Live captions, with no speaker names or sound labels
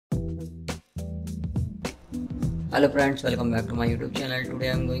Hello friends, welcome back to my YouTube channel. Today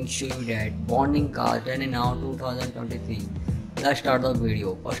I am going to show you that bonding card 10 and now 2023. Let's start the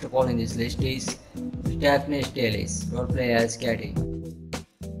video. First of all in this list is Stephanie Stellis, roleplay as Katie.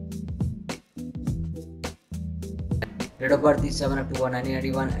 Date of birth is 7 October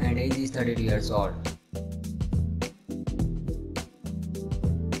 1991 and age is 32 years old.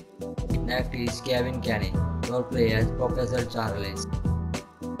 Next is Kevin Kenny, roleplay as Professor Charles.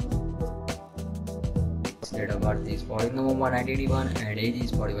 Date of birth is 14 November 1981 and age is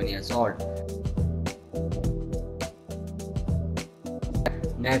 41 years old.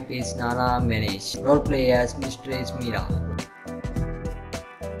 Next is Nana Manish, roleplay as Mistress Mira.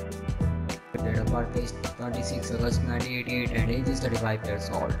 Date of birth is 26 August 1988 and age is 35 years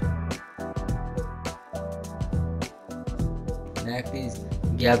old. Next is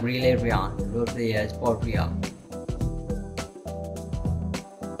Gabrielle Brian, roleplay as Portia.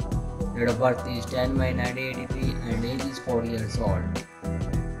 Date of birth is 10 May 1983 and age is 40 years old.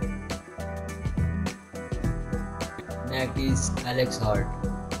 Next is Alex Hurt,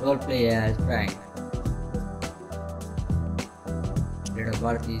 roleplay as Frank. Date of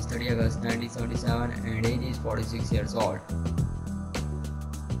birth is 30 August 1977 and age is 46 years old.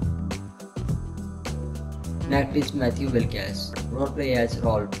 Next is Matthew Wilkes, roleplay as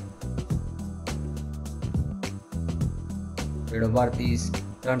Rolf. Date of birth is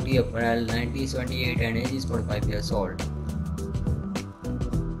 20 April 1978 and age is 45 years old.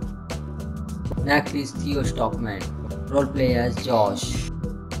 Next is Theo Stockman, roleplay as Josh.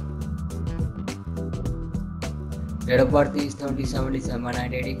 Date of birth is 27 December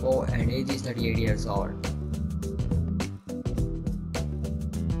 1984 and age is 38 years old.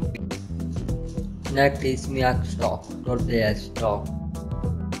 Next is Miak Stock, roleplay as Stock.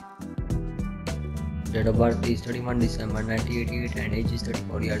 Date of birth is 31 December 1988 and age is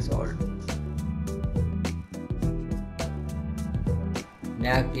 34 years old.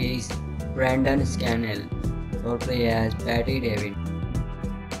 Next is Brandon Scannell, roleplay as Patty David.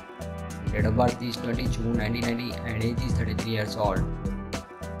 Date of birth is 20 June 1990 and age is 33 years old.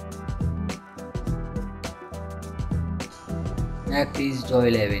 Next is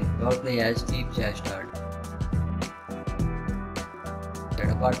Joy Levin, roleplay as Steve Chester. Date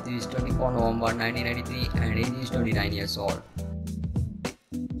of birth is 24 November 1993 and age is 29 years old.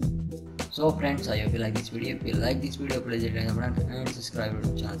 So friends, I hope you like this video. If you like this video, please hit the like button and subscribe to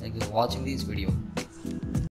the channel. Thank you for watching this video.